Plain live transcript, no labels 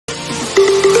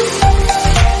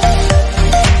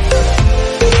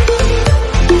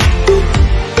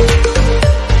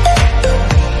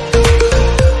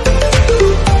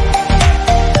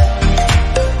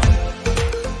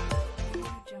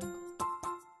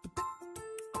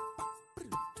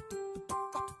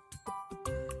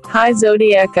Hi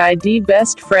Zodiac ID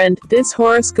best friend, this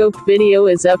horoscope video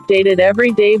is updated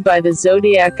every day by the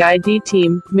Zodiac ID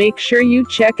team. Make sure you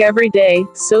check every day,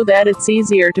 so that it's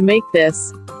easier to make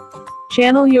this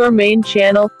channel your main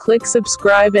channel. Click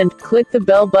subscribe and click the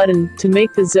bell button to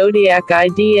make the Zodiac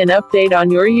ID an update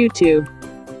on your YouTube.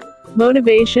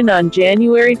 Motivation on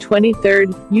January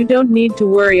 23rd, you don't need to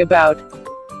worry about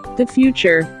the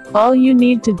future. All you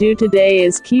need to do today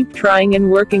is keep trying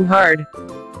and working hard.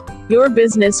 Your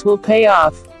business will pay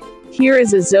off. Here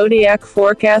is a zodiac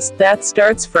forecast that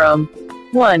starts from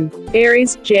 1.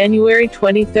 Aries, January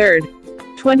 23rd,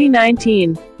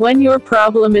 2019. When your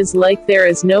problem is like there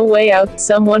is no way out,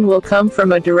 someone will come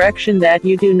from a direction that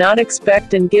you do not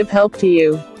expect and give help to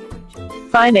you.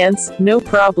 Finance, no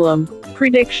problem.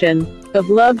 Prediction of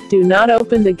love, do not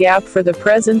open the gap for the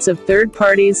presence of third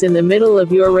parties in the middle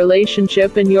of your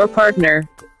relationship and your partner.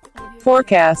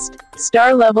 Forecast.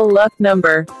 Star level luck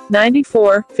number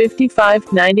 94,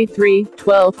 55, 93,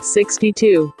 12,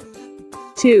 62.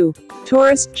 2.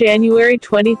 Taurus, January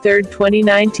 23,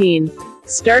 2019.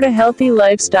 Start a healthy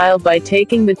lifestyle by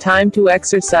taking the time to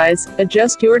exercise,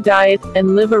 adjust your diet,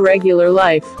 and live a regular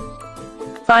life.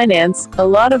 Finance, a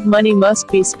lot of money must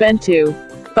be spent to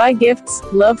buy gifts.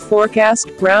 Love forecast,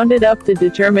 rounded up the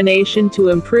determination to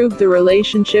improve the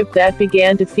relationship that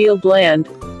began to feel bland.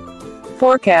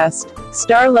 Forecast.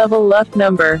 Star level luck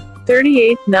number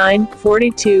 38, 9,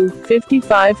 42,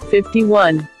 55,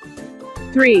 51.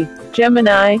 3.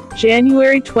 Gemini,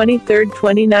 January 23,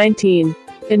 2019.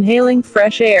 Inhaling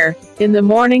fresh air in the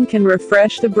morning can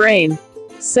refresh the brain.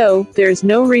 So, there's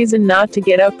no reason not to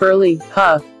get up early,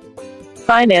 huh?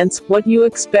 Finance, what you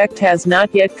expect has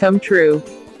not yet come true.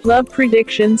 Love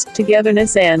predictions,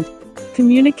 togetherness and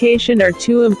communication are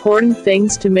two important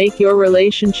things to make your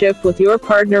relationship with your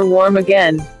partner warm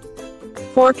again.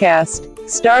 Forecast.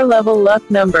 Star level luck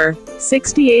number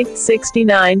 68,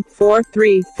 69,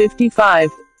 43, 55.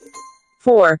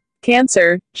 4.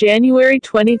 Cancer, January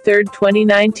 23,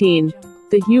 2019.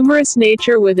 The humorous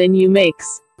nature within you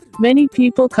makes many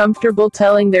people comfortable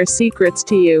telling their secrets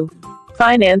to you.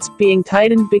 Finance, being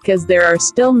tightened because there are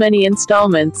still many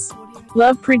installments.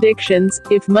 Love predictions,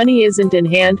 if money isn't in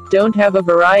hand, don't have a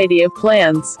variety of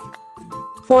plans.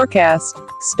 Forecast.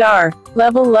 Star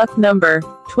level luck number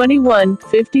 21,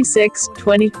 56,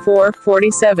 24,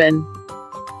 47.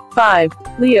 5.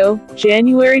 Leo,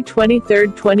 January 23,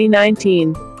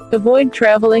 2019. Avoid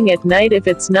traveling at night if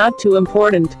it's not too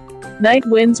important. Night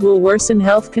winds will worsen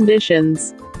health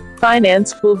conditions.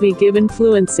 Finance will be given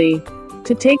fluency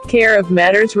to take care of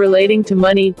matters relating to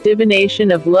money.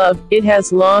 Divination of love, it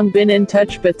has long been in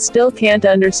touch but still can't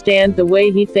understand the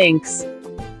way he thinks.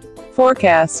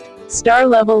 Forecast. Star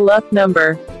level luck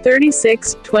number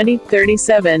 36, 20,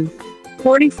 37,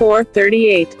 44,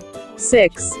 38.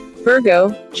 6.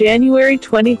 Virgo, January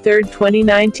 23,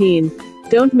 2019.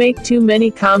 Don't make too many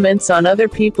comments on other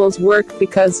people's work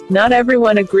because not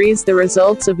everyone agrees the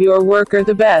results of your work are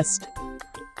the best.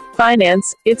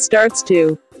 Finance, it starts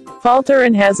to falter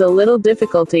and has a little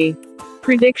difficulty.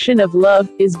 Prediction of love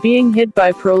is being hit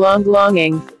by prolonged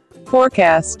longing.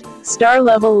 Forecast. Star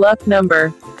level luck number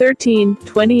 13,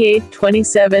 28,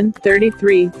 27,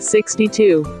 33,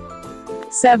 62.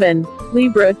 7.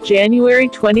 Libra, January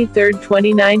 23,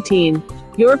 2019.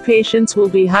 Your patience will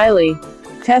be highly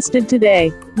tested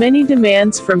today. Many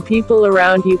demands from people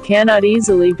around you cannot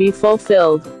easily be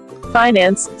fulfilled.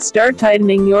 Finance, start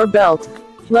tightening your belt.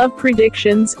 Love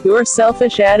predictions, your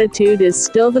selfish attitude is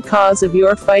still the cause of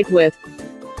your fight with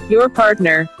your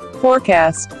partner.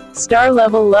 Forecast. Star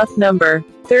level luck number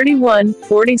 31,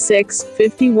 46,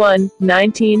 51,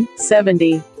 19,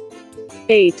 70.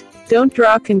 8. Don't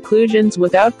draw conclusions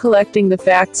without collecting the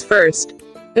facts first.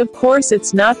 Of course,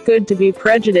 it's not good to be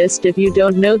prejudiced if you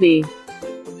don't know the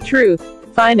truth.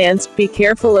 Finance, be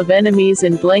careful of enemies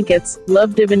in blankets.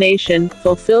 Love divination,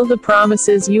 fulfill the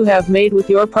promises you have made with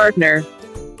your partner.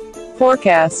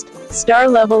 Forecast. Star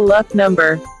level luck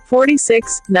number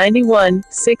 46, 91,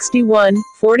 61,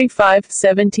 45,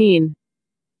 17.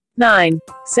 9.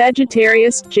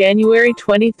 Sagittarius, January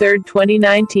 23,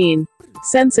 2019.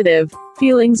 Sensitive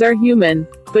feelings are human,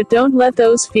 but don't let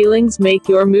those feelings make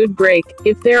your mood break.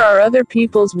 If there are other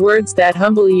people's words that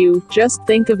humble you, just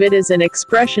think of it as an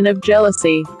expression of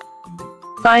jealousy.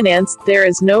 Finance, there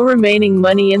is no remaining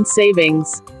money in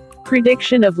savings.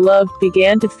 Prediction of love,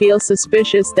 began to feel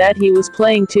suspicious that he was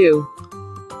playing too.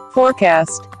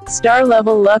 Forecast. Star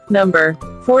level luck number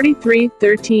 43,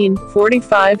 13,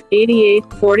 45,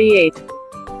 88, 48.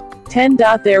 10.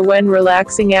 There when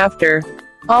relaxing after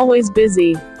always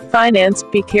busy. Finance,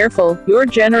 be careful, your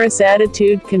generous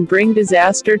attitude can bring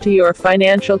disaster to your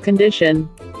financial condition.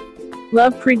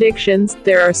 Love predictions,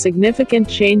 there are significant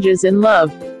changes in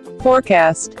love.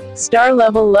 Forecast. Star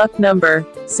level luck number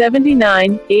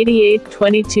 79, 88,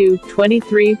 22,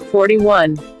 23,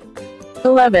 41.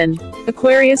 11.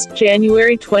 Aquarius,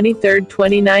 January 23,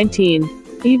 2019.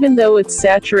 Even though it's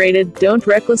saturated, don't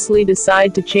recklessly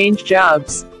decide to change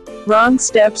jobs. Wrong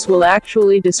steps will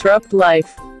actually disrupt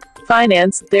life.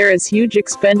 Finance, there is huge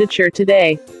expenditure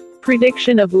today.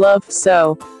 Prediction of love,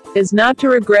 so is not to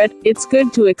regret, it's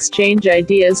good to exchange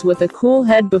ideas with a cool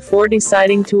head before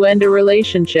deciding to end a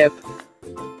relationship.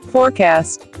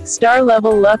 Forecast. Star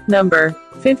level luck number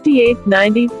 58,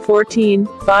 90, 14,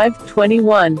 5,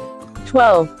 21.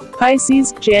 12.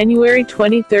 Pisces, January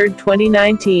 23,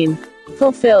 2019.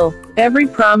 Fulfill every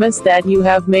promise that you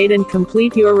have made and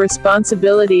complete your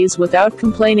responsibilities without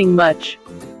complaining much.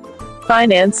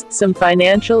 Finance, some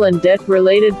financial and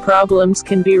debt-related problems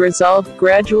can be resolved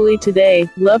gradually today.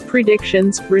 Love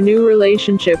predictions, renew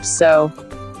relationships so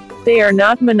they are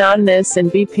not monotonous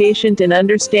and be patient in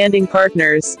understanding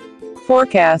partners.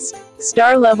 Forecast.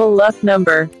 Star level luck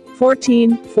number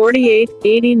 14, 48,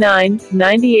 89,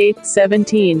 98,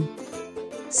 17.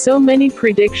 So many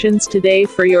predictions today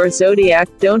for your zodiac.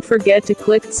 Don't forget to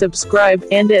click subscribe,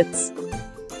 and it's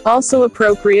also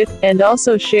appropriate, and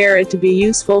also share it to be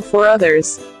useful for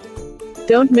others.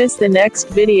 Don't miss the next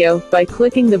video by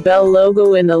clicking the bell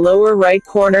logo in the lower right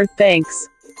corner. Thanks.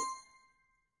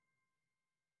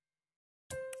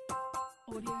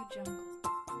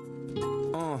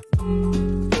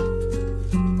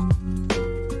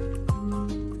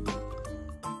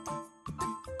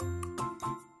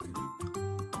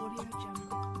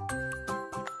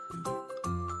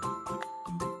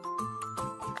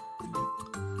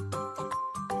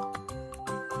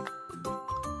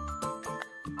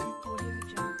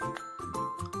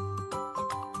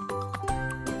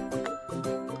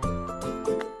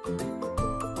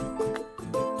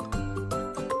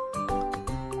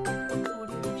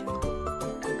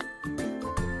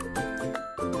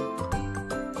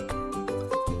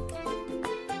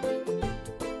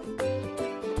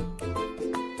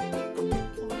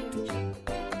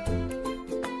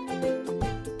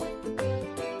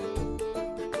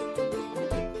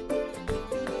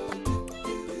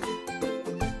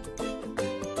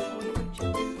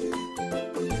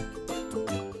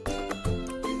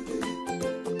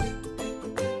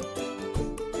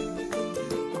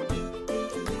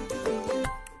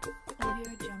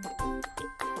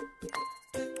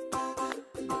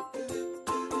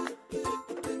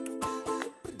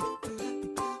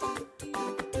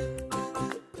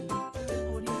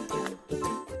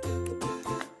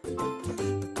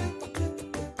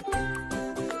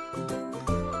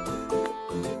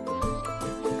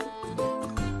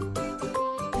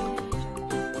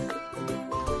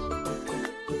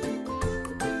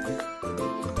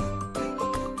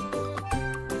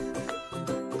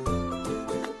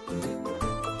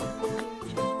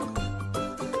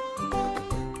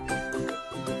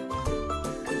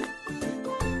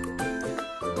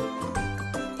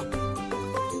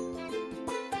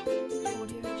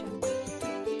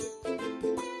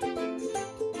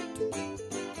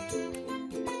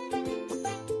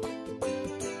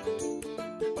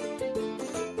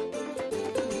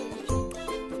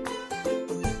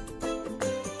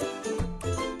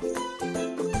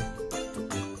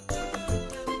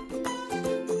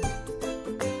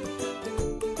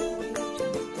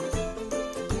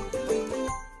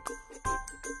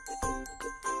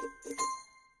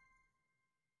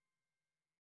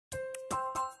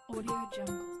 Audio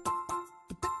Jungle.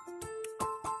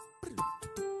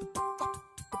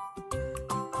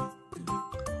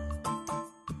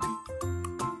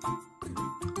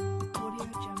 Audio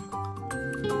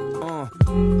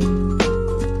Jungle.